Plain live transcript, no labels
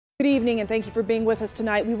Good evening and thank you for being with us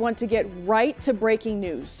tonight. We want to get right to breaking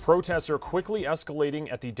news. Protests are quickly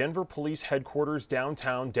escalating at the Denver Police Headquarters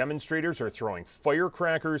downtown. Demonstrators are throwing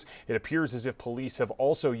firecrackers. It appears as if police have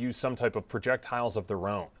also used some type of projectiles of their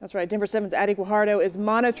own. That's right. Denver 7's Addie Guajardo is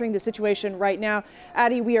monitoring the situation right now.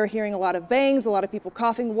 Addie, we are hearing a lot of bangs, a lot of people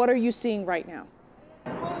coughing. What are you seeing right now?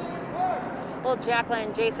 Well, Jacqueline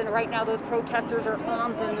and Jason, right now those protesters are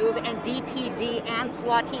on the move, and DPD and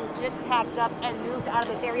SWAT team just packed up and moved out of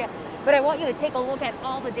this area. But I want you to take a look at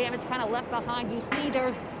all the damage kind of left behind. You see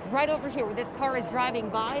there's right over here where this car is driving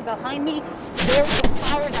by. Behind me, there's the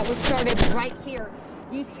fire that was started right here.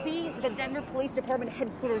 You see the Denver Police Department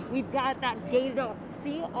headquarters. We've got that gated off.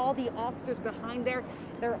 See all the officers behind there?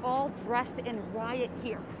 They're all dressed in riot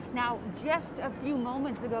gear. Now, just a few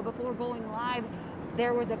moments ago before going live,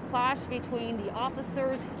 there was a clash between the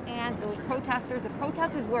officers and those protesters. The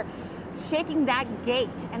protesters were shaking that gate,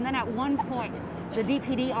 and then at one point, the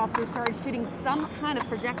DPD officers started shooting some kind of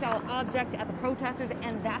projectile object at the protesters,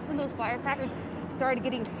 and that's when those firecrackers started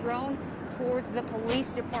getting thrown towards the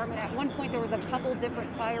police department. At one point, there was a couple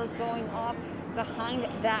different fires going off behind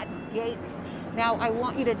that gate. Now, I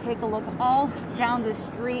want you to take a look all down the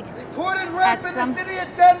street at some of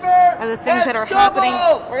the things that are happening.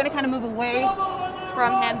 We're going to kind of move away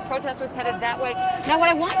from him. Protesters headed that way. Now, what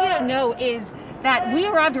I want you to know is that we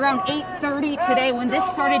arrived around 8:30 today when this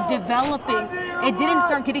started developing. It didn't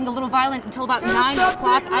start getting a little violent until about 9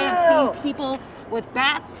 o'clock. I have seen people with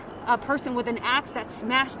bats, a person with an axe that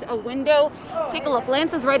smashed a window. Take a look.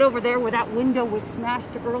 Lance is right over there where that window was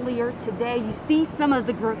smashed earlier today. You see some of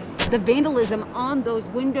the vandalism on those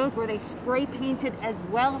windows where they spray painted as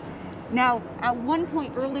well. Now, at one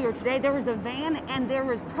point earlier today, there was a van and there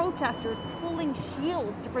was protesters pulling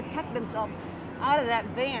shields to protect themselves out of that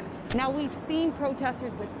van. Now, we've seen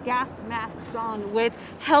protesters with gas masks on, with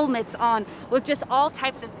helmets on, with just all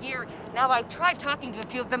types of gear. Now, I tried talking to a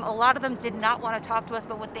few of them. A lot of them did not want to talk to us,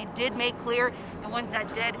 but what they did make clear, the ones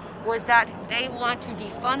that did, was that they want to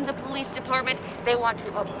defund the police department. They want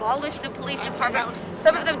to abolish the police department.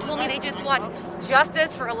 Some of them told me they just want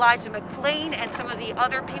justice for Elijah McClain and some of the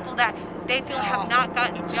other people that they feel have not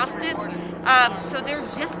gotten justice. So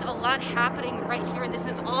there's just a lot happening right here, and this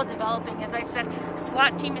is all developing. As I said,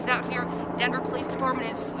 SWAT team is out here. Denver Police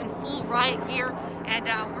Department is in full riot gear, and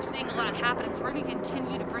we're seeing a lot happening. So we're going to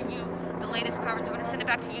continue to bring you the latest coverage. I'm going to send it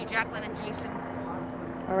back to you, Jacqueline and Jason.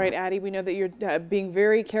 All right, Addie, we know that you're being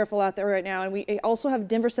very careful out there right now. And we also have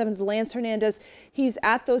Denver 7's Lance Hernandez. He's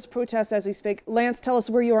at those protests as we speak. Lance, tell us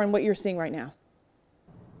where you are and what you're seeing right now.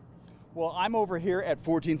 Well, I'm over here at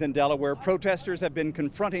 14th and Delaware. Protesters have been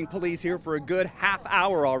confronting police here for a good half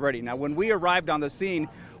hour already. Now, when we arrived on the scene,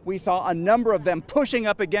 we saw a number of them pushing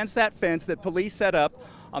up against that fence that police set up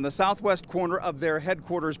on the southwest corner of their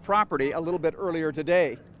headquarters property a little bit earlier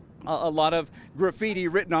today. A lot of graffiti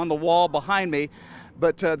written on the wall behind me,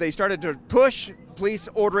 but they started to push, police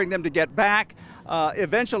ordering them to get back.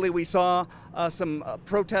 Eventually, we saw some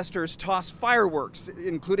protesters toss fireworks,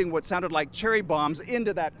 including what sounded like cherry bombs,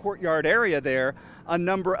 into that courtyard area there. A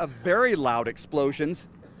number of very loud explosions.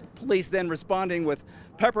 Police then responding with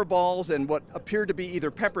pepper balls and what appeared to be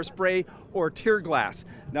either pepper spray or tear gas.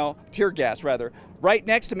 Right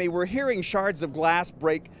next to me, we're hearing shards of glass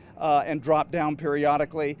break and drop down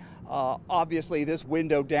periodically. Obviously, this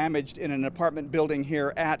window damaged in an apartment building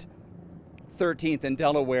here at 13th and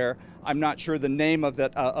Delaware. I'm not sure the name of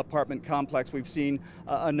that apartment complex. We've seen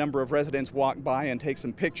a number of residents walk by and take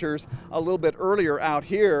some pictures. A little bit earlier out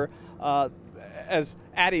here, as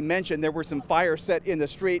Addie mentioned, there were some fires set in the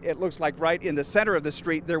street. It looks like right in the center of the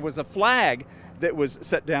street there was a flag that was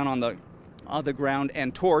set down on the ground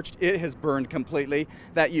and torched. It has burned completely.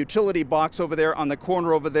 That utility box over there on the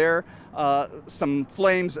corner over there, some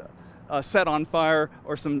flames set on fire,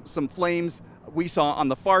 or some flames we saw on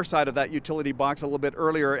the far side of that utility box a little bit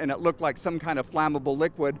earlier, and it looked like some kind of flammable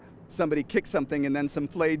liquid. Somebody kicked something and then some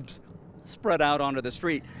flames spread out onto the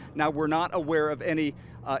street. Now, we're not aware of any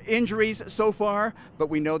injuries so far, but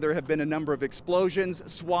we know there have been a number of explosions.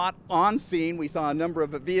 SWAT on scene. We saw a number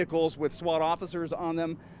of vehicles with SWAT officers on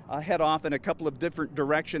them head off in a couple of different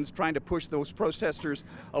directions, trying to push those protesters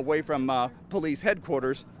away from police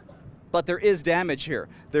headquarters. But there is damage here.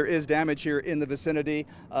 There is damage here in the vicinity.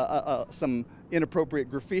 Some inappropriate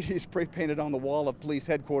graffiti spray painted on the wall of police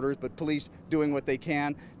headquarters, but police doing what they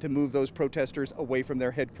can to move those protesters away from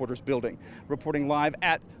their headquarters building. Reporting live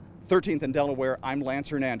at 13th and Delaware, I'm Lance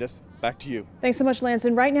Hernandez. Back to you. Thanks so much, Lance.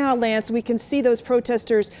 And right now, Lance, we can see those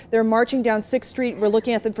protesters. They're marching down 6th Street. We're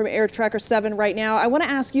looking at them from Air Tracker 7 right now. I want to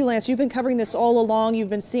ask you, Lance, you've been covering this all along. You've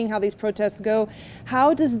been seeing how these protests go.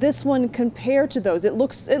 How does this one compare to those? It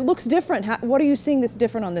looks different. What are you seeing that's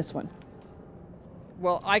different on this one?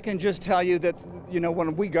 Well, I can just tell you that,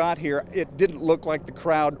 when we got here, it didn't look like the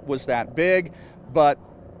crowd was that big, but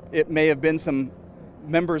it may have been some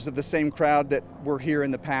members of the same crowd that were here in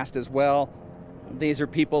the past as well. These are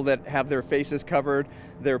people that have their faces covered.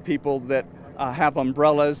 They're people that have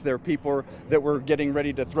umbrellas. They're people that were getting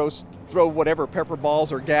ready to throw whatever pepper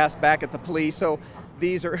balls or gas back at the police. So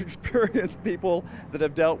these are experienced people that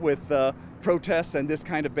have dealt with protests and this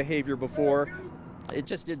kind of behavior before. It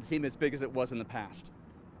just didn't seem as big as it was in the past.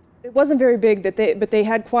 It wasn't very big, but they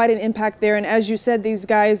had quite an impact there. And as you said, these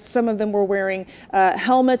guys, some of them were wearing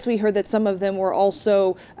helmets. We heard that some of them were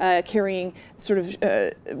also carrying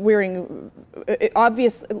wearing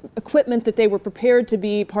obvious equipment that they were prepared to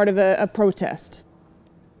be part of a protest.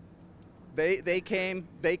 They came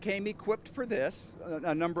equipped for this.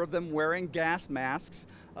 A number of them wearing gas masks.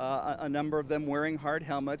 A number of them wearing hard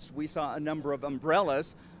helmets. We saw a number of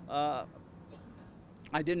umbrellas.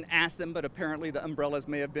 I didn't ask them, but apparently the umbrellas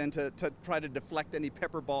may have been to try to deflect any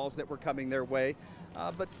pepper balls that were coming their way.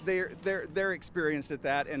 But they're experienced at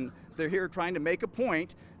that, and they're here trying to make a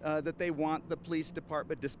point that they want the police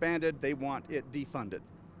department disbanded. They want it defunded.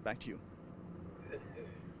 Back to you.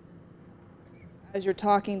 As you're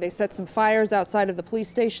talking, they set some fires outside of the police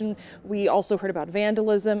station. We also heard about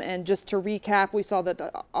vandalism, and just to recap, we saw that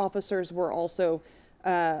the officers were also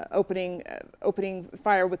opening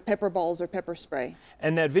fire with pepper balls or pepper spray.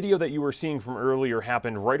 And that video that you were seeing from earlier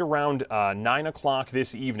happened right around 9 o'clock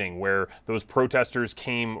this evening, where those protesters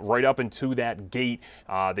came right up into that gate.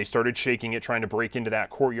 They started shaking it, trying to break into that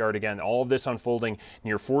courtyard again. All of this unfolding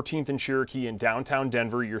near 14th and Cherokee in downtown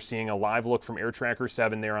Denver. You're seeing a live look from Air Tracker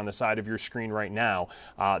 7 there on the side of your screen right now.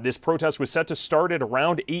 This protest was set to start at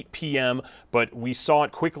around 8 p.m., but we saw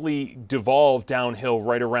it quickly devolve downhill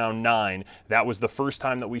right around 9. That was the first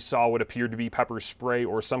time that we saw what appeared to be pepper spray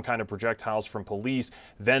or some kind of projectiles from police,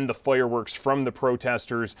 then the fireworks from the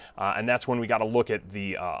protesters, and that's when we got a look at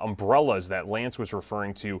the umbrellas that Lance was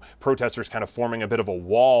referring to, protesters kind of forming a bit of a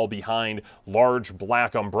wall behind large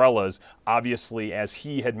black umbrellas. Obviously, as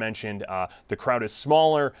he had mentioned, the crowd is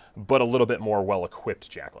smaller, but a little bit more well-equipped,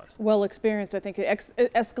 Jacqueline. Well experienced. I think it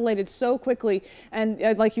escalated so quickly,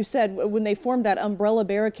 and like you said, when they formed that umbrella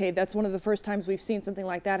barricade, that's one of the first times we've seen something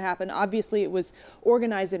like that happen. Obviously, it was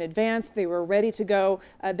organized in advance. They were ready to go.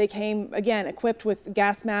 They came, again, equipped with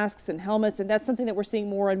gas masks and helmets, and that's something that we're seeing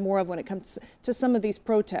more and more of when it comes to some of these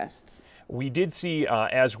protests. We did see,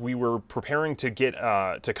 as we were preparing to get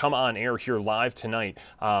to come on air here live tonight,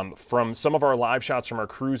 from some of our live shots from our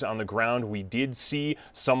crews on the ground, we did see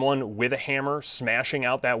someone with a hammer smashing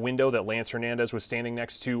out that window that Lance Hernandez was standing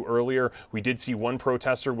next to earlier. We did see one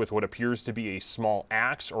protester with what appears to be a small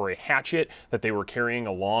axe or a hatchet that they were carrying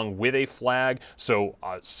along with a flag. So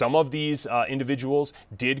some of these individuals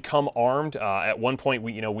did come armed. At one point,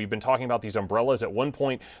 we've been talking about these umbrellas. At one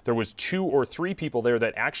point, there was 2 or 3 people there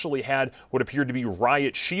that actually had what appeared to be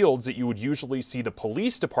riot shields that you would usually see the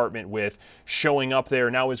police department with showing up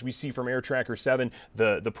there. Now, as we see from Air Tracker 7,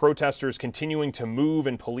 the protesters continuing to move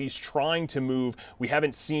and police trying to move. We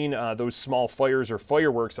haven't seen those small fires or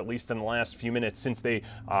fireworks, at least in the last few minutes, since they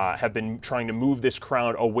have been trying to move this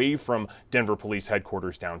crowd away from Denver Police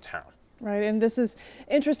Headquarters downtown. Right, and this is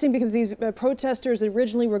interesting because these protesters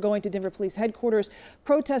originally were going to Denver Police Headquarters,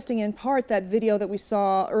 protesting in part that video that we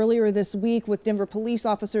saw earlier this week with Denver police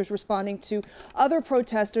officers responding to other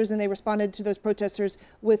protesters, and they responded to those protesters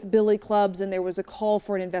with billy clubs, and there was a call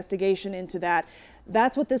for an investigation into that.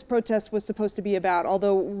 That's what this protest was supposed to be about,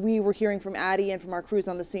 although we were hearing from Addie and from our crews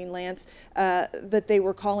on the scene, Lance, that they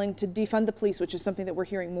were calling to defund the police, which is something that we're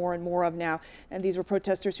hearing more and more of now. And these were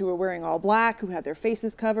protesters who were wearing all black, who had their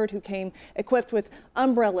faces covered, who came equipped with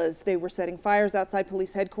umbrellas. They were setting fires outside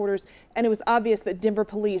police headquarters, and it was obvious that Denver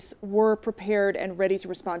police were prepared and ready to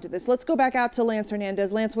respond to this. Let's go back out to Lance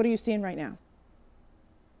Hernandez. Lance, what are you seeing right now?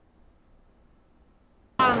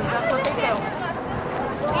 That's what they do.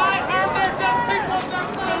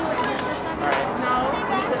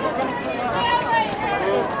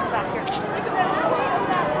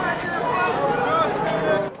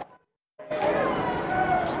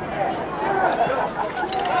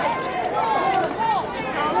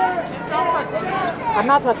 I'm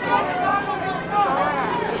not touching it.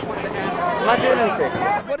 I'm not doing anything.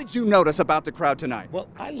 What did you notice about the crowd tonight? Well,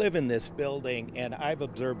 I live in this building, and I've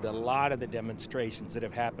observed a lot of the demonstrations that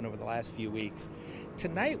have happened over the last few weeks.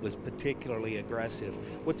 tonight was particularly aggressive.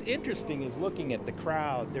 What's interesting is looking at the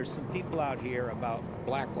crowd, there's some people out here about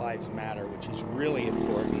Black Lives Matter, which is really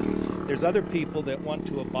important. There's other people that want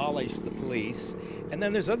to abolish the police, and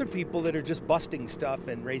then there's other people that are just busting stuff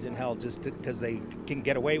and raising hell just because they can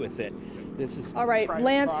get away with it. This is all right,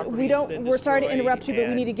 Lance, we're sorry to interrupt you, but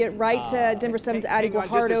we need to get right to Denver 7's Addie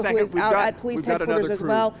Guajardo, who is out at police headquarters as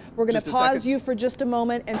well. We're going to pause you for just a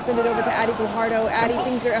moment and send it over to Addie Guajardo. Addie,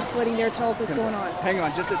 things are escalating there. Tell us what's going on. Hang on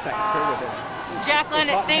just a second. Bear with it.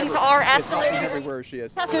 Jacqueline, things are escalating. Everywhere she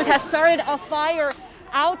is. Protesters have started a fire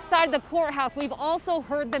outside the courthouse. We've also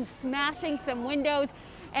heard them smashing some windows.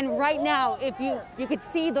 And right now, if you could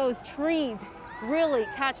see those trees really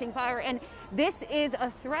catching fire. And this is a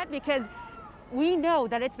threat because we know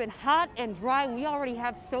that it's been hot and dry. We already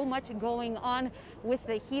have so much going on with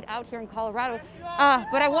the heat out here in Colorado.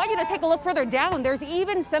 But I want you to take a look further down. There's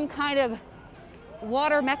even some kind of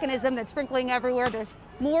water mechanism that's sprinkling everywhere. There's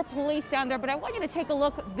more police down there, but I want you to take a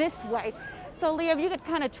look this way. So Leah, if you could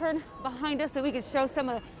kind of turn behind us so we could show some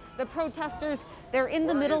of the protesters. They're in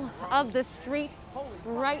the middle of the street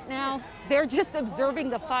right now. They're just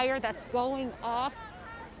observing the fire that's going off.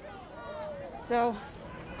 So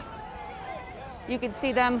you can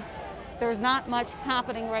see them. There's not much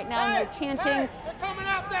happening right now, and they're chanting. Hey, they're coming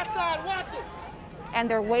out that side, watch it. And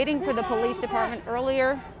they're waiting for the police department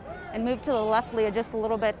earlier. And move to the left, Leah, just a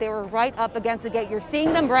little bit. They were right up against the gate. You're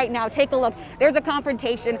seeing them right now. Take a look. There's a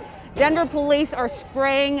confrontation. Denver police are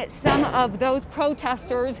spraying some of those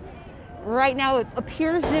protesters. Right now, it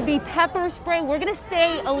appears to be pepper spray. We're going to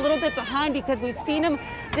stay a little bit behind because we've seen them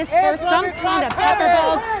disperse some kind of pepper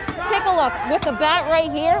balls. Take a look. With the bat right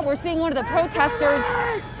here, we're seeing one of the protesters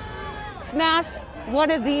smash one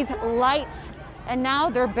of these lights. And now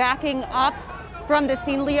they're backing up from the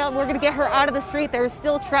scene. Leah, we're going to get her out of the street. There's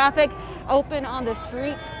still traffic open on the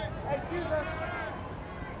street.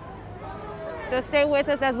 So stay with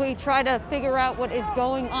us as we try to figure out what is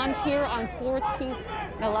going on here on 14th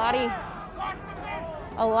Nalati.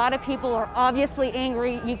 A lot of people are obviously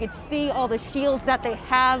angry. You could see all the shields that they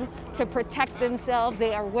have to protect themselves.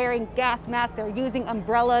 They are wearing gas masks. They're using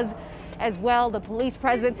umbrellas as well. The police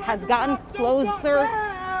presence has gotten closer.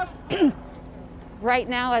 Right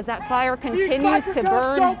now, as that fire continues to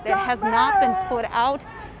burn, that has not been put out.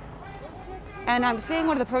 And I'm seeing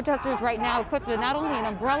one of the protesters right now equipped with not only an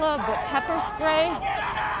umbrella, but pepper spray.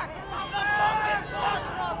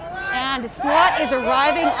 And SWAT is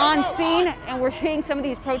arriving on scene, and we're seeing some of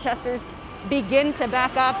these protesters begin to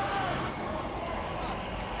back up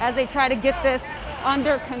as they try to get this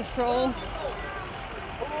under control.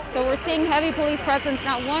 So we're seeing heavy police presence,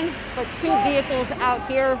 not one, but two vehicles out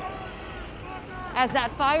here. As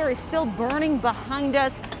that fire is still burning behind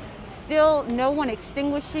us, still no one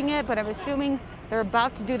extinguishing it, but I'm assuming they're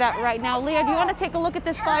about to do that right now. Leah, do you want to take a look at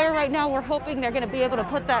this fire right now? We're hoping they're going to be able to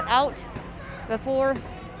put that out before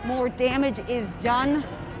more damage is done.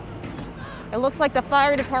 It looks like the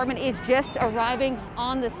fire department is just arriving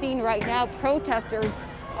on the scene right now. Protesters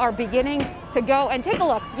are beginning to go, and take a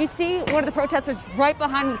look. You see one of the protesters right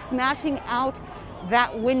behind me smashing out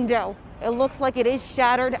that window. It looks like it is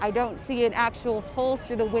shattered. I don't see an actual hole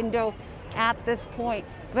through the window at this point.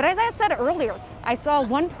 But as I said earlier, I saw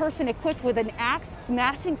one person equipped with an axe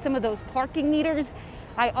smashing some of those parking meters.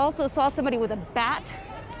 I also saw somebody with a bat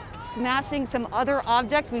smashing some other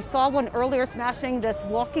objects. We saw one earlier smashing this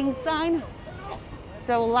walking sign.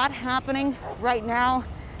 So a lot happening right now.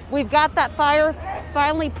 We've got that fire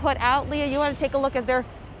finally put out. Leah, you want to take a look as they're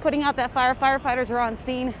putting out that fire? Firefighters are on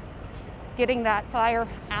scene, getting that fire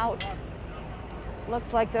out.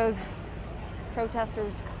 Looks like those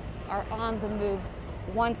protesters are on the move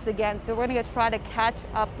once again. So we're going to try to catch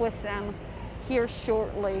up with them here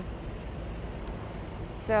shortly.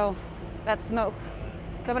 So that's smoke.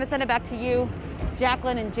 So I'm going to send it back to you,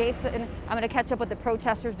 Jacqueline and Jason. I'm going to catch up with the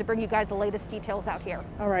protesters to bring you guys the latest details out here.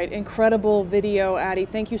 All right, incredible video, Addie.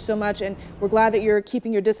 Thank you so much, and we're glad that you're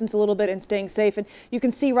keeping your distance a little bit and staying safe. And you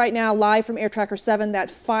can see right now, live from Air Tracker 7,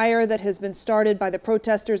 that fire that has been started by the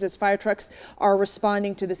protesters as fire trucks are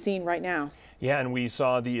responding to the scene right now. Yeah, and we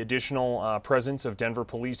saw the additional presence of Denver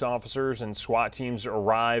police officers and SWAT teams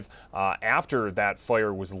arrive after that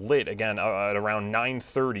fire was lit, again, at around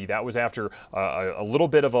 9:30. That was after a little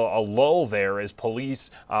bit of a lull there as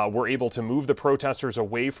police were able to move the protesters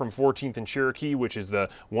away from 14th and Cherokee, which is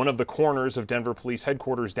one of the corners of Denver Police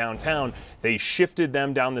Headquarters downtown. They shifted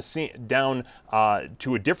them down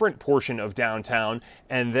to a different portion of downtown,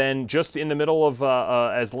 and then just in the middle of,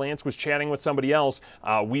 as Lance was chatting with somebody else,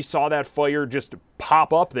 we saw that fire just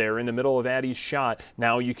pop up there in the middle of Addie's shot.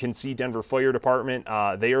 Now you can see Denver Fire Department.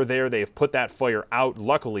 They are there. They have put that fire out,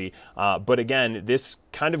 luckily. But again, this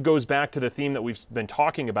kind of goes back to the theme that we've been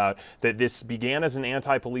talking about, that this began as an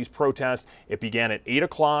anti-police protest. It began at 8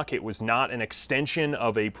 o'clock. It was not an extension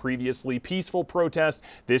of a previously peaceful protest.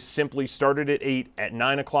 This simply started at 8. At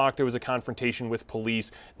 9 o'clock, there was a confrontation with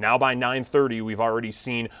police. Now by 9:30, we've already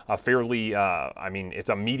seen a fairly, I mean, it's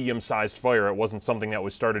a medium-sized fire. It wasn't something that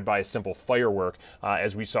was started by a simple firework,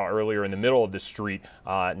 as we saw earlier in the middle of the street.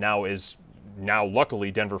 Now,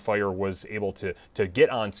 luckily, Denver Fire was able to get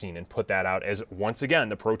on scene and put that out, as once again,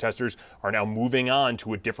 the protesters are now moving on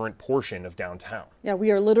to a different portion of downtown. Yeah,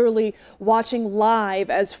 we are literally watching live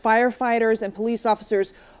as firefighters and police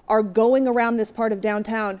officers are going around this part of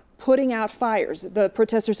downtown putting out fires. The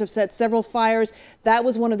protesters have set several fires. That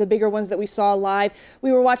was one of the bigger ones that we saw live.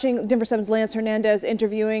 We were watching Denver 7's Lance Hernandez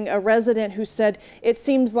interviewing a resident who said it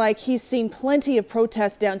seems like he's seen plenty of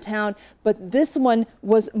protests downtown, but this one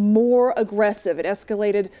was more aggressive. It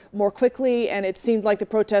escalated more quickly, and it seemed like the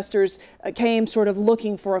protesters came sort of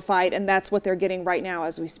looking for a fight, and that's what they're getting right now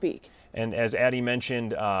as we speak. And as Addie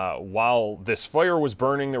mentioned, while this fire was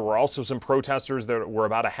burning, there were also some protesters that were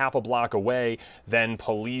about a half a block away. Then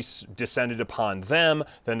police descended upon them.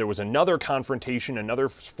 Then there was another confrontation, another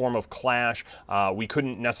form of clash. We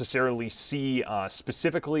couldn't necessarily see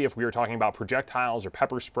specifically if we were talking about projectiles or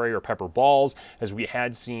pepper spray or pepper balls, as we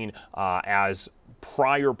had seen as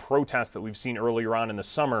prior protests that we've seen earlier on in the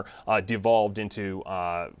summer devolved into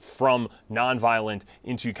from nonviolent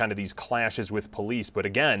into kind of these clashes with police. But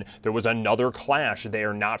again, there was another clash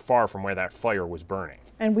there not far from where that fire was burning.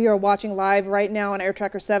 And we are watching live right now on Air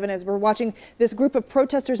Tracker 7 as we're watching this group of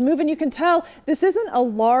protesters move. And you can tell this isn't a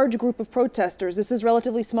large group of protesters. This is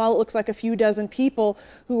relatively small. It looks like a few dozen people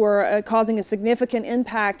who are causing a significant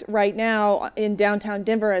impact right now in downtown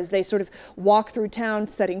Denver as they sort of walk through town,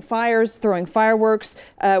 setting fires, throwing fireworks.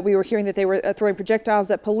 We were hearing that they were throwing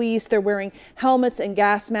projectiles at police. They're wearing helmets and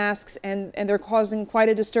gas masks, and they're causing quite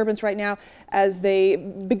a disturbance right now as they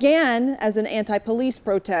began as an anti-police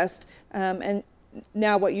protest, and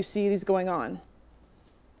now what you see is going on.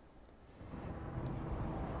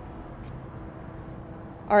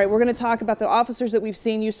 All right, we're going to talk about the officers that we've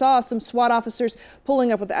seen. You saw some SWAT officers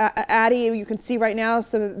pulling up with Addie. You can see right now,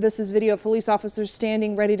 this is video of police officers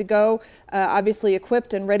standing ready to go, obviously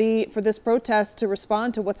equipped and ready for this protest to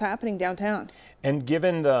respond to what's happening downtown. And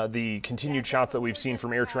given the continued shots that we've seen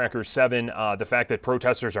from Air Tracker 7, the fact that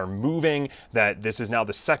protesters are moving, that this is now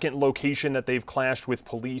the second location that they've clashed with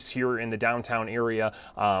police here in the downtown area,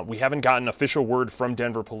 we haven't gotten official word from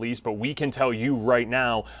Denver Police, but we can tell you right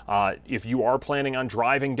now, if you are planning on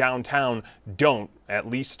driving downtown, don't. At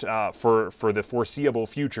least for the foreseeable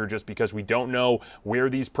future, just because we don't know where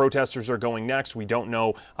these protesters are going next. We don't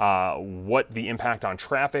know what the impact on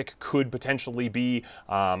traffic could potentially be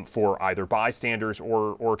for either bystanders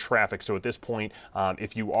or traffic. So at this point,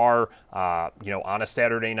 if you are on a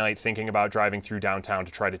Saturday night thinking about driving through downtown,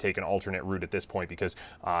 to try to take an alternate route at this point, because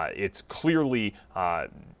it's clearly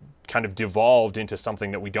kind of devolved into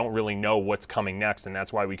something that we don't really know what's coming next, and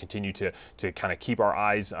that's why we continue to kind of keep our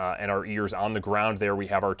eyes and our ears on the ground there. We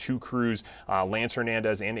have our two crews, Lance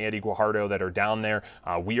Hernandez and Addie Guajardo, that are down there.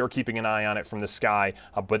 We are keeping an eye on it from the sky,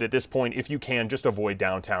 but at this point, if you can, just avoid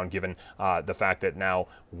downtown, given the fact that now,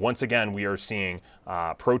 once again, we are seeing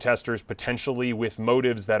protesters potentially with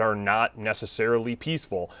motives that are not necessarily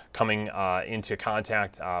peaceful coming into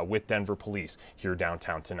contact with Denver Police here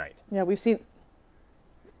downtown tonight. Yeah, we've seen...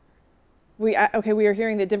 We are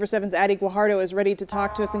hearing that Denver 7's Addie Guajardo is ready to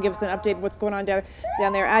talk to us and give us an update of what's going on down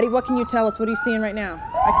there. Addie, what can you tell us? What are you seeing right now?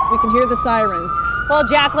 We can hear the sirens. Well,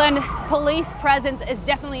 Jacqueline, police presence is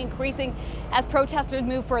definitely increasing as protesters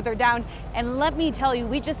move further down. And let me tell you,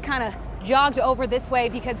 we just kind of jogged over this way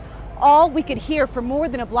because all we could hear for more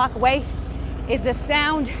than a block away is the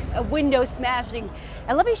sound of windows smashing.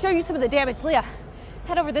 And let me show you some of the damage. Leah,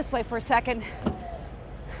 head over this way for a second.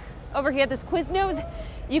 Over here at this Quiznos,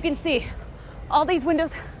 you can see all these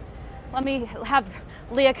windows. Let me have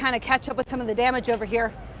Leah kind of catch up with some of the damage over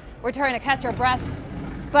here. We're trying to catch our breath,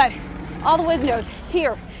 but all the windows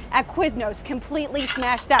here at Quiznos completely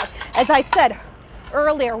smashed out. As I said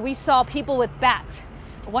earlier, we saw people with bats,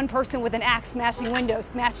 one person with an axe smashing windows,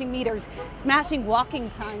 smashing meters, smashing walking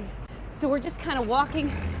signs. So we're just kind of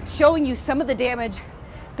walking, showing you some of the damage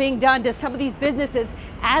being done to some of these businesses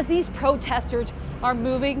as these protesters are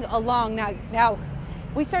moving along. Now,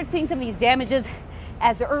 we start seeing some of these damages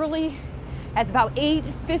as early as about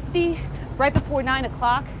 8:50, right before 9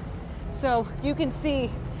 o'clock. So you can see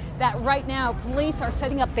that right now police are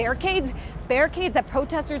setting up barricades that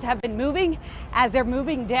protesters have been moving as they're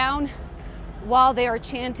moving down while they are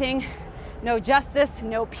chanting, "No justice,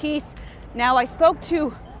 no peace." Now, I spoke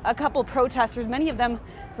to a couple protesters. Many of them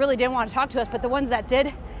really didn't want to talk to us, but the ones that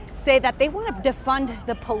did say that they want to defund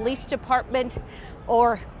the police department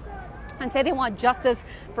and say they want justice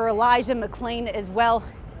for Elijah McClain as well.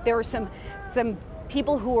 There were some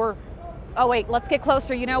people who were, oh wait, let's get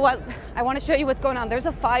closer. You know what? I want to show you what's going on. There's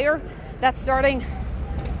a fire that's starting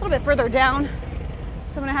a little bit further down.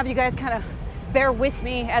 So I'm gonna have you guys kind of bear with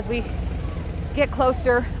me as we get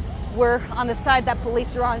closer. We're on the side that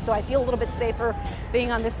police are on, so I feel a little bit safer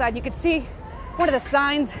being on this side. You can see one of the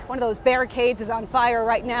signs, one of those barricades is on fire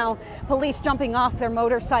right now. Police jumping off their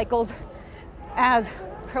motorcycles as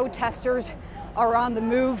protesters are on the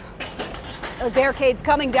move. Those barricades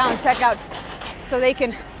coming down, check out, so they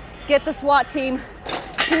can get the SWAT team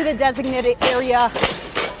to the designated area.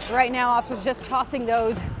 Right now, officers just tossing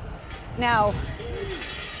those. Now,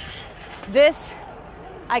 this,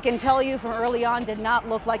 I can tell you from early on, did not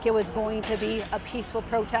look like it was going to be a peaceful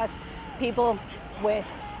protest. People with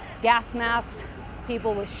gas masks,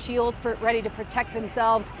 people with shields ready to protect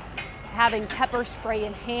themselves, having pepper spray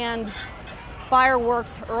in hand.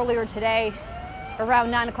 Fireworks earlier today,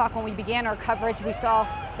 around 9 o'clock when we began our coverage, we saw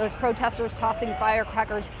those protesters tossing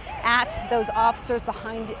firecrackers at those officers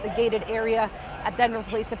behind the gated area at Denver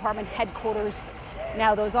Police Department headquarters.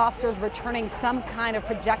 Now those officers returning some kind of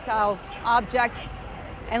projectile object.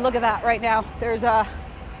 And look at that right now. There's all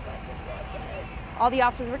the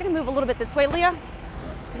officers. We're gonna move a little bit this way. Leah,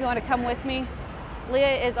 if you wanna come with me.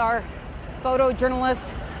 Leah is our photojournalist.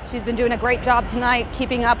 She's been doing a great job tonight,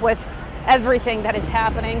 keeping up with everything that is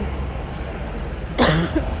happening.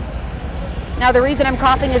 Now the reason I'm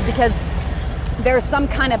coughing is because there's some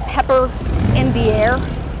kind of pepper in the air.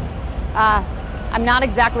 I'm not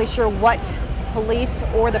exactly sure what police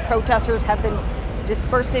or the protesters have been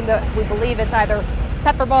dispersing, but we believe it's either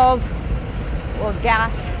pepper balls or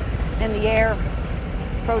gas in the air.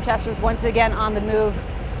 Protesters once again on the move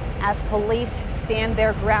as police stand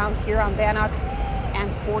their ground here on Bannock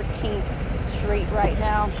and 14th Street right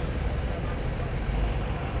now.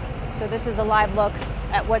 So this is a live look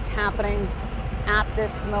at what's happening at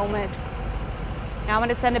this moment. Now I'm going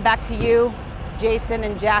to send it back to you, Jason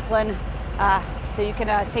and Jacqueline, so you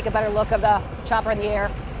can take a better look of the chopper in the air.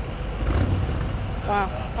 Wow.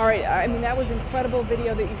 All right. I mean, that was incredible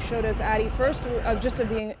video that you showed us, Addie. First, just of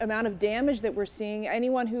the amount of damage that we're seeing.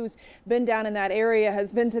 Anyone who's been down in that area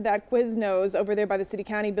has been to that Quiznos over there by the City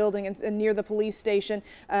County building and near the police station,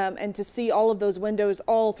 and to see all of those windows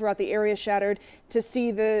all throughout the area shattered, to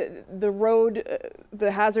see the road,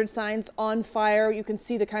 the hazard signs on fire. You can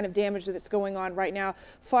see the kind of damage that's going on right now,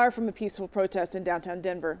 far from a peaceful protest in downtown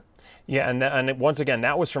Denver. Yeah, and once again,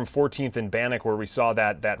 that was from 14th and Bannock, where we saw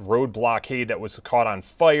that road blockade that was caught on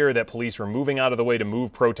fire, that police were moving out of the way to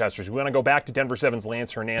move protesters. We want to go back to Denver 7's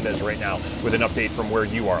Lance Hernandez right now with an update from where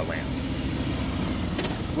you are, Lance.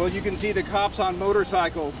 Well, you can see the cops on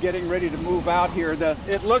motorcycles getting ready to move out here.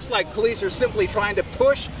 It looks like police are simply trying to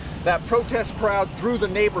push that protest crowd through the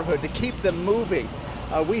neighborhood to keep them moving.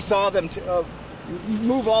 We saw them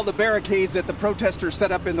move all the barricades that the protesters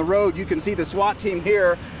set up in the road. You can see the SWAT team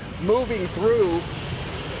here moving through.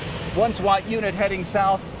 One SWAT unit heading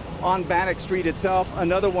south on Bannock Street itself,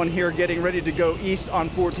 another one here getting ready to go east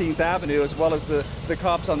on 14th Avenue, as well as the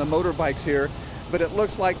cops on the motorbikes here. But it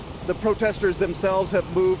looks like the protesters themselves have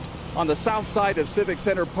moved on the south side of Civic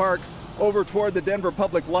Center Park over toward the Denver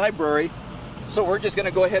Public Library. So we're just going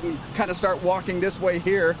to go ahead and kind of start walking this way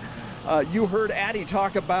here. You heard Addie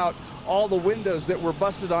talk about all the windows that were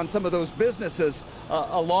busted on some of those businesses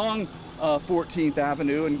along 14th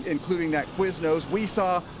Avenue, including that Quiznos. We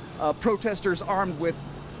saw protesters armed with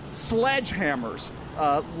sledgehammers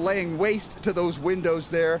laying waste to those windows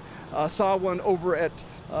there. Saw one over at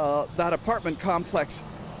that apartment complex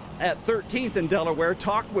at 13th in Delaware.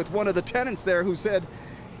 Talked with one of the tenants there who said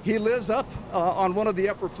he lives up on one of the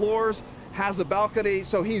upper floors, has a balcony,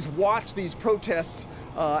 so he's watched these protests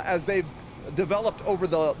as they've developed over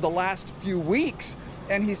the last few weeks.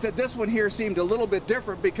 And he said this one here seemed a little bit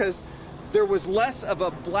different because there was less of a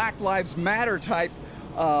Black Lives Matter type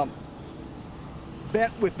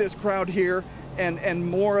bent with this crowd here, and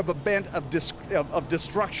more of a bent of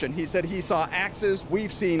destruction. He said he saw axes,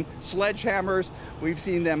 we've seen sledgehammers, we've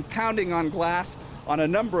seen them pounding on glass on a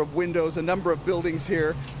number of windows, a number of buildings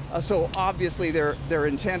here. So obviously they're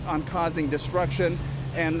intent on causing destruction.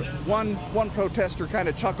 And one protester kind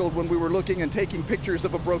of chuckled when we were looking and taking pictures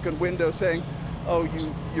of a broken window, saying, "Oh,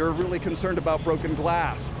 you're really concerned about broken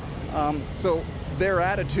glass." So their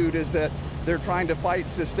attitude is that they're trying to fight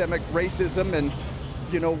systemic racism, and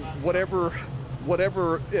you know,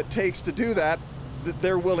 whatever it takes to do that,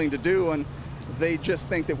 they're willing to do. And They just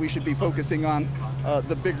think that we should be focusing on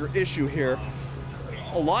the bigger issue here.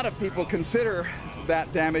 A lot of people consider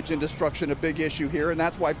that damage and destruction a big issue here, and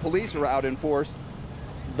that's why police are out in force.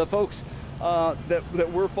 The folks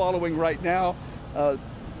that we're following right now,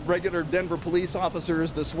 regular Denver police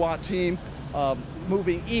officers, the SWAT team,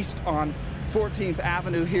 moving east on 14th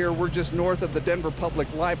Avenue here. We're just north of the Denver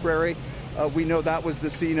Public Library. We know that was the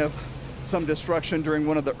scene of some destruction during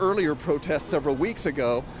one of the earlier protests several weeks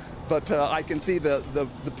ago, but I can see the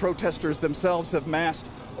protesters themselves have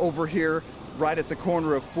massed over here right at the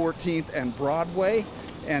corner of 14th and Broadway,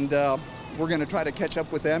 and we're going to try to catch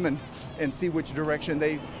up with them and see which direction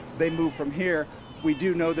they move from here. We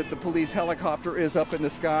do know that the police helicopter is up in the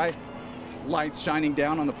sky, lights shining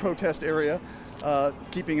down on the protest area,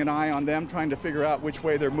 keeping an eye on them, trying to figure out which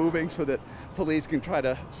way they're moving so that police can try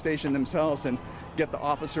to station themselves and get the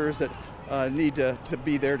officers that need to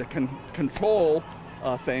be there to control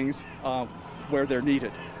things where they're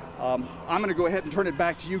needed. I'm going to go ahead and turn it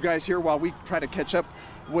back to you guys here while we try to catch up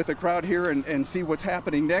with the crowd here and see what's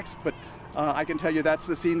happening next. But I can tell you that's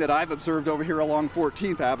the scene that I've observed over here along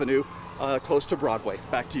 14th Avenue, close to Broadway.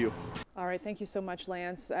 Back to you. All right, thank you so much,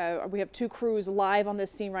 Lance. We have two crews live on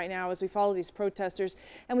this scene right now as we follow these protesters.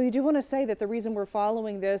 And we do want to say that the reason we're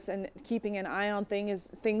following this and keeping an eye on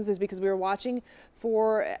things is because we are watching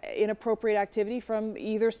for inappropriate activity from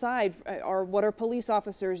either side. Or what are police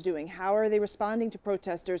officers doing? How are they responding to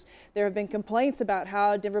protesters? There have been complaints about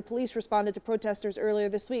how Denver police responded to protesters earlier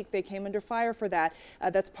this week. They came under fire for that.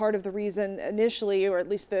 That's part of the reason initially, or at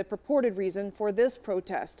least the purported reason for this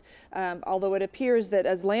protest. Although it appears that,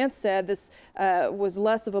 as Lance said, this was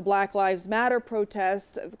less of a Black Lives Matter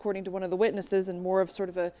protest, according to one of the witnesses, and more of sort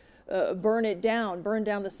of a burn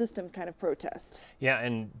down the system kind of protest. Yeah,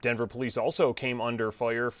 and Denver police also came under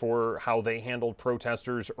fire for how they handled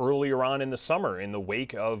protesters earlier on in the summer in the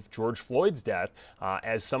wake of George Floyd's death,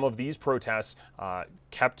 as some of these protests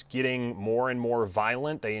kept getting more and more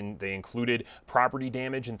violent. They included property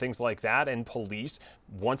damage and things like that, and police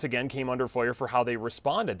once again came under fire for how they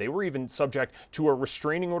responded. They were even subject to a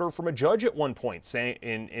restraining order from a judge at one point, saying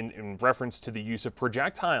in reference to the use of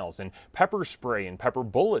projectiles and pepper spray and pepper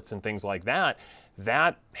bullets and things like that.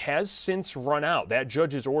 That has since run out. That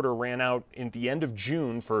judge's order ran out in the end of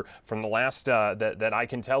June from the last that I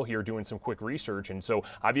can tell here doing some quick research. And so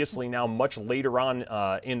obviously now much later on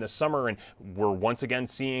in the summer, and we're once again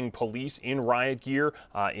seeing police in riot gear.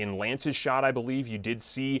 In Lance's shot, I believe you did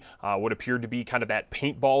see what appeared to be kind of that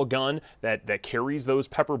paintball gun that carries those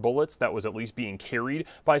pepper bullets that was at least being carried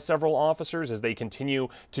by several officers as they continue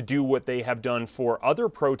to do what they have done for other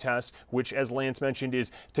protests, which, as Lance mentioned,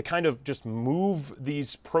 is to kind of just move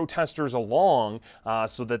these protesters along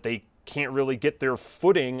so that they can't really get their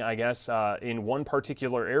footing, I guess, in one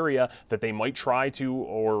particular area that they might try to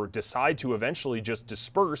or decide to eventually just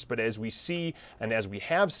disperse. But as we see and as we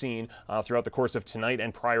have seen throughout the course of tonight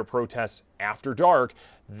and prior protests after dark,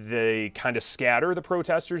 they kind of scatter, the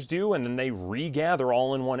protesters do, and then they regather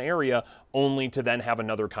all in one area only to then have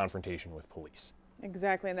another confrontation with police.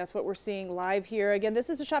 Exactly, and that's what we're seeing live here. Again,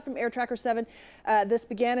 this is a shot from Air Tracker 7. This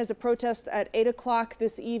began as a protest at 8 o'clock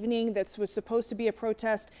this evening. That was supposed to be a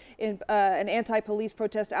protest, an anti-police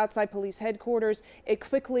protest outside police headquarters. It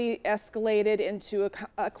quickly escalated into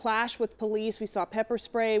a clash with police. We saw pepper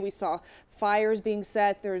spray. We saw fires being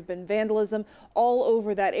set. There has been vandalism all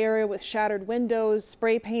over that area with shattered windows,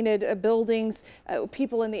 spray-painted buildings.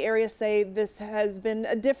 People in the area say this has been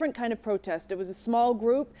a different kind of protest. It was a small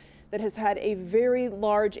group that has had a very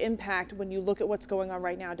large impact when you look at what's going on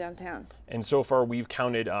right now downtown. And so far we've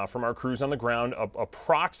counted from our crews on the ground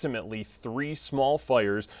approximately 3 small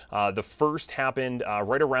fires. The first happened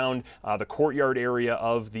right around the courtyard area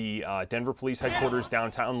of the Denver Police Headquarters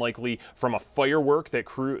downtown, likely from a firework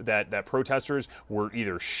that protesters were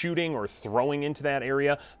either shooting or throwing into that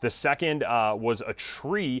area. The second was a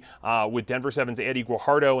tree with Denver 7's Eddie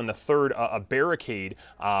Guajardo, and the third a barricade.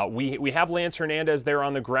 We have Lance Hernandez there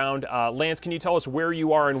on the ground. Lance, can you tell us where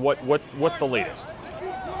you are and what's the latest?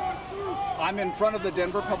 I'm in front of the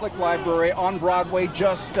Denver Public Library on Broadway,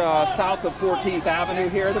 just south of 14th Avenue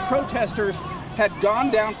here. The protesters had gone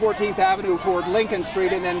down 14th Avenue toward Lincoln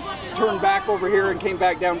Street and then turned back over here and came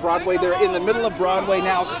back down Broadway. They're in the middle of Broadway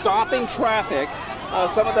now, stopping traffic.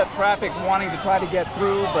 Some of that traffic wanting to try to get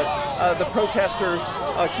through, but the protesters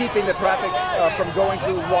keeping the traffic from going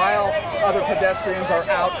through while other pedestrians are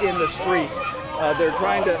out in the street. They're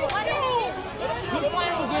trying to...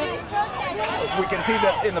 We can see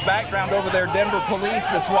that in the background over there, Denver police,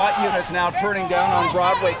 the SWAT units now turning down on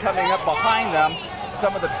Broadway, coming up behind them.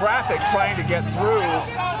 Some of the traffic trying to get through.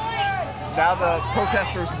 Now the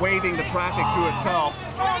protesters waving the traffic to itself.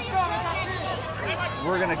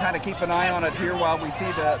 we're going to kind of keep an eye on it here while we see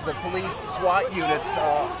the police SWAT units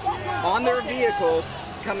on their vehicles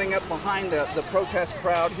coming up behind the protest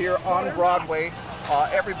crowd here on Broadway.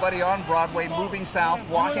 Everybody on Broadway moving south,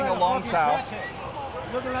 walking along south.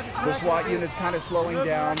 The SWAT unit's kind of slowing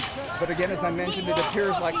down, but again, as I mentioned, it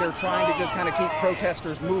appears like they're trying to just kind of keep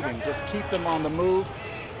protesters moving, just keep them on the move.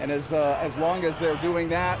 And as long as they're doing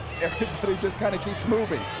that, everybody just kind of keeps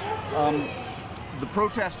moving. The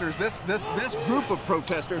protesters, this group of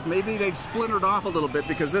protesters, maybe they've splintered off a little bit,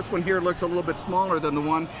 because this one here looks a little bit smaller than the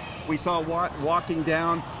one we saw walking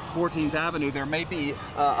down 14th Avenue. There may be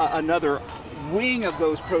another wing of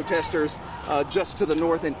those protesters just to the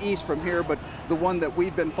north and east from here, but the one that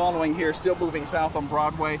we've been following here still moving south on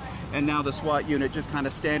Broadway, and now the SWAT unit just kind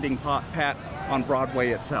of standing pat on Broadway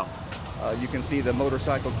itself. You can see the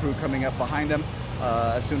motorcycle crew coming up behind them.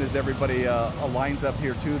 As soon as everybody lines up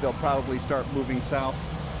here too, they'll probably start moving south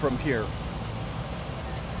from here.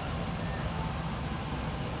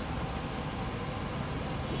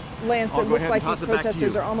 Lance, it looks like these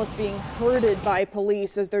protesters are almost being herded by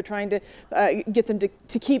police as they're trying to get them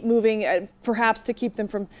to keep moving, perhaps to keep them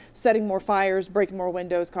from setting more fires, breaking more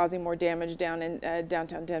windows, causing more damage down in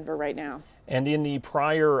downtown Denver right now. And in the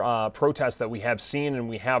prior protests that we have seen and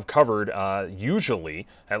we have covered, usually,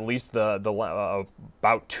 at least about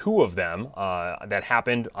 2 of them that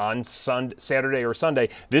happened on Saturday or Sunday,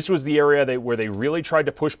 this was the area where they really tried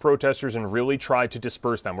to push protesters and really tried to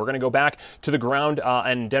disperse them. We're going to go back to the ground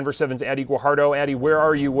and Denver 7's Addie Guajardo. Addie, where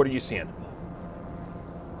are you? What are you seeing?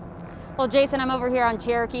 Well, Jason, I'm over here on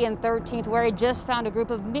Cherokee and 13th, where I just found a group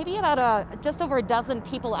of maybe about just over a dozen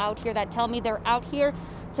people out here that tell me they're out here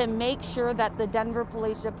to make sure that the Denver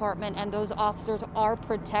Police Department and those officers are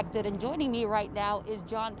protected. And joining me right now is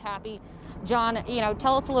John Pappy. John,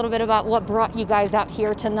 tell us a little bit about what brought you guys out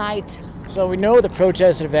here tonight. So we know the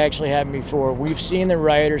protests that have actually happened before. We've seen the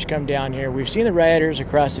rioters come down here. We've seen the rioters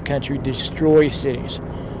across the country destroy cities.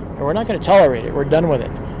 And we're not going to tolerate it. We're done with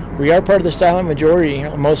it. We are part of the silent majority.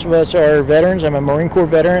 Most of us are veterans. I'm a Marine Corps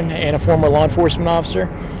veteran and a former law enforcement officer.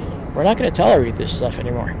 We're not going to tolerate this stuff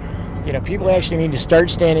anymore. People actually need to start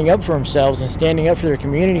standing up for themselves and standing up for their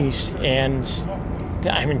communities. And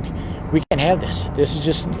I mean, we can't have this. This is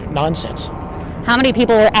just nonsense. How many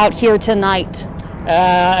people are out here tonight?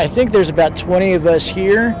 I think there's about 20 of us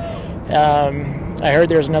here. I heard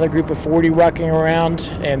there's another group of 40 walking around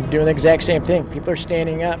and doing the exact same thing. People are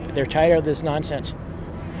standing up. They're tired of this nonsense.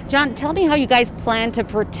 John, tell me how you guys plan to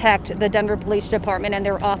protect the Denver Police Department and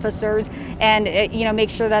their officers and, make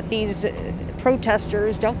sure that these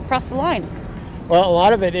protesters don't cross the line. Well, a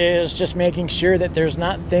lot of it is just making sure that there's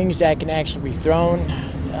not things that can actually be thrown,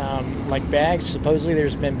 like bags. Supposedly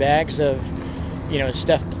there's been bags of,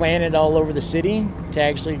 stuff planted all over the city to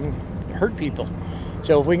actually hurt people.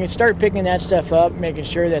 So if we can start picking that stuff up, making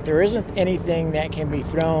sure that there isn't anything that can be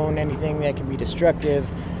thrown, anything that can be destructive,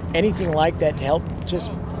 anything like that to help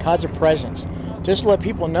just cause a presence. Just to let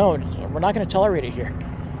people know we're not going to tolerate it here.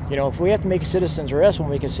 If we have to make a citizen's arrest, we'll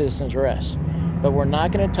make a citizen's arrest. But we're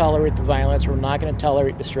not going to tolerate the violence. We're not going to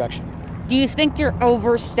tolerate destruction. Do you think you're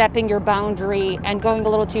overstepping your boundary and going a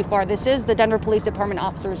little too far? This is the Denver Police Department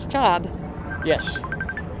officer's job. Yes.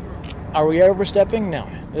 Are we overstepping? No.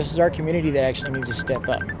 This is our community that actually needs to step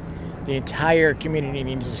up. The entire community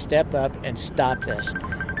needs to step up and stop this.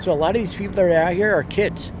 So a lot of these people that are out here are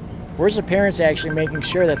kids. Where's the parents actually making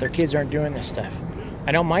sure that their kids aren't doing this stuff?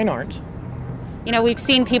 I know mine aren't. We've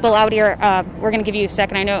seen people out here. We're going to give you a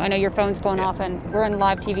second. I know your phone's going off, and we're on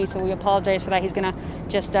live TV, so we apologize for that. He's going to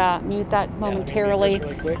just mute that momentarily. Mute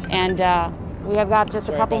this really quick. And we have got just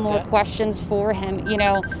a couple more questions for him.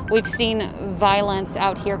 We've seen violence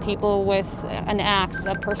out here, people with an axe,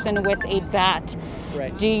 a person with a bat.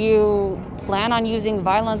 Right. Do you plan on using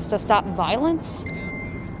violence to stop violence?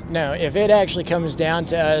 No, if it actually comes down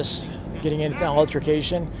to us getting into an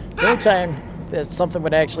altercation, the only time that something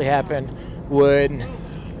would actually happen would,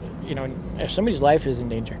 if somebody's life is in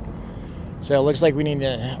danger. So it looks like we need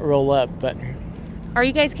to roll up, but. Are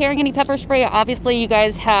you guys carrying any pepper spray? Obviously, you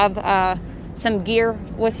guys have some gear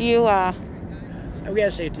with you. We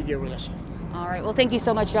have safety gear with us. All right. Well, thank you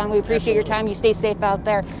so much, John. We appreciate your time. You stay safe out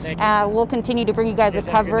there. Thank you. We'll continue to bring you guys the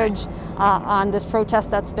coverage on this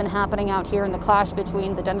protest that's been happening out here and the clash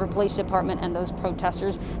between the Denver Police Department and those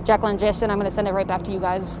protesters. Jacqueline, Jason, I'm going to send it right back to you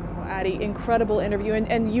guys. Well, Addie, incredible interview.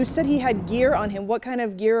 And you said he had gear on him. What kind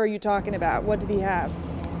of gear are you talking about? What did he have?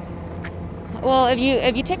 Well, if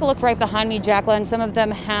you take a look right behind me, Jacqueline, some of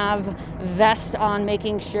them have vest on,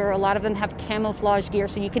 making sure. A lot of them have camouflage gear,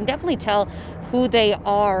 so you can definitely tell who they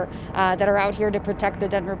are that are out here to protect the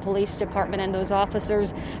Denver Police Department and those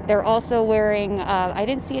officers. They're also wearing, I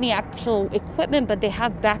didn't see any actual equipment, but they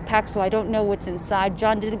have backpacks, so I don't know what's inside.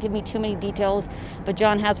 John didn't give me too many details, but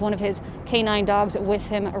John has one of his canine dogs with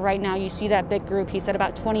him right now. You see that big group. He said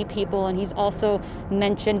about 20 people, and he's also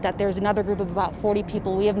mentioned that there's another group of about 40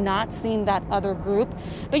 people. We have not seen that other group.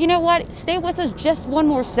 But you know what? Stay with us just one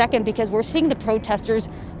more second, because we're seeing the protesters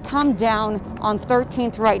come down on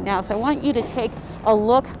 13th right now. So I want you to take a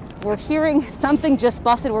look. We're hearing something just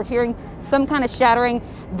busted. We're hearing some kind of shattering.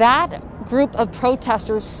 That group of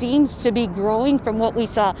protesters seems to be growing from what we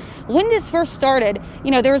saw. When this first started, you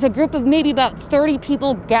know, there was a group of maybe about 30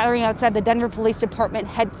 people gathering outside the Denver Police Department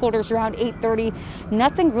headquarters around 8:30.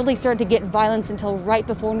 Nothing really started to get violence until right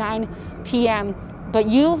before 9 p.m. But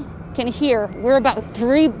you can hear, we're about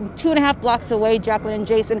 2.5 blocks away, Jacqueline and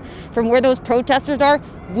Jason, from where those protesters are.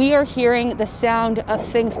 We are hearing the sound of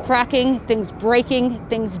things cracking, things breaking,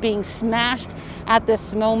 things being smashed at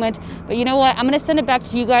this moment. But you know what? I'm going to send it back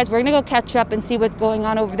to you guys. We're going to go catch up and see what's going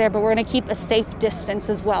on over there, but we're going to keep a safe distance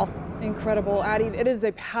as well. Incredible, Addie. It is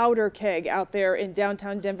a powder keg out there in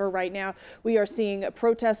downtown Denver right now. We are seeing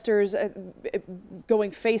protesters going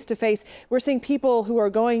face to face. We're seeing people who are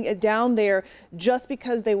going down there just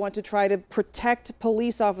because they want to try to protect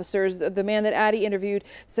police officers. The man that Addie interviewed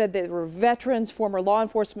said that were veterans, former law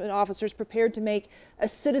enforcement officers prepared to make a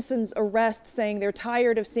citizen's arrest, saying they're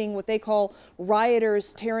tired of seeing what they call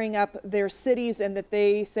rioters tearing up their cities, and that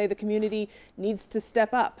they say the community needs to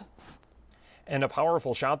step up. And a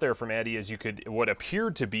powerful shot there from Addie, as you could, what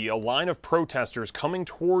appeared to be a line of protesters coming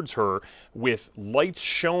towards her with lights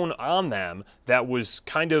shown on them. That was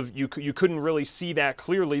kind of, you couldn't really see that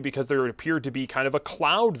clearly because there appeared to be kind of a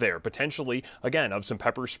cloud there, potentially, again, of some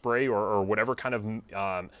pepper spray or whatever kind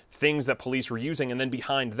of things that police were using. And then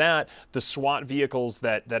behind that, the SWAT vehicles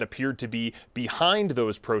that appeared to be behind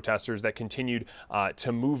those protesters that continued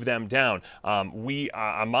to move them down. We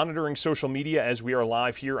are monitoring social media as we are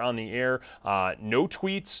live here on the air. No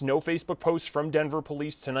tweets, no Facebook posts from Denver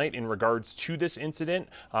police tonight in regards to this incident.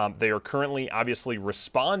 They are currently obviously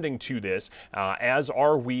responding to this, as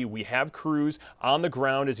are we. We have crews on the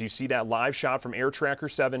ground, as you see that live shot from Air Tracker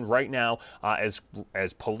 7 right now, as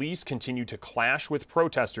police continue to clash with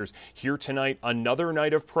protesters here tonight. Another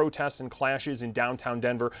night of protests and clashes in downtown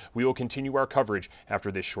Denver. We will continue our coverage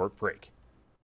after this short break.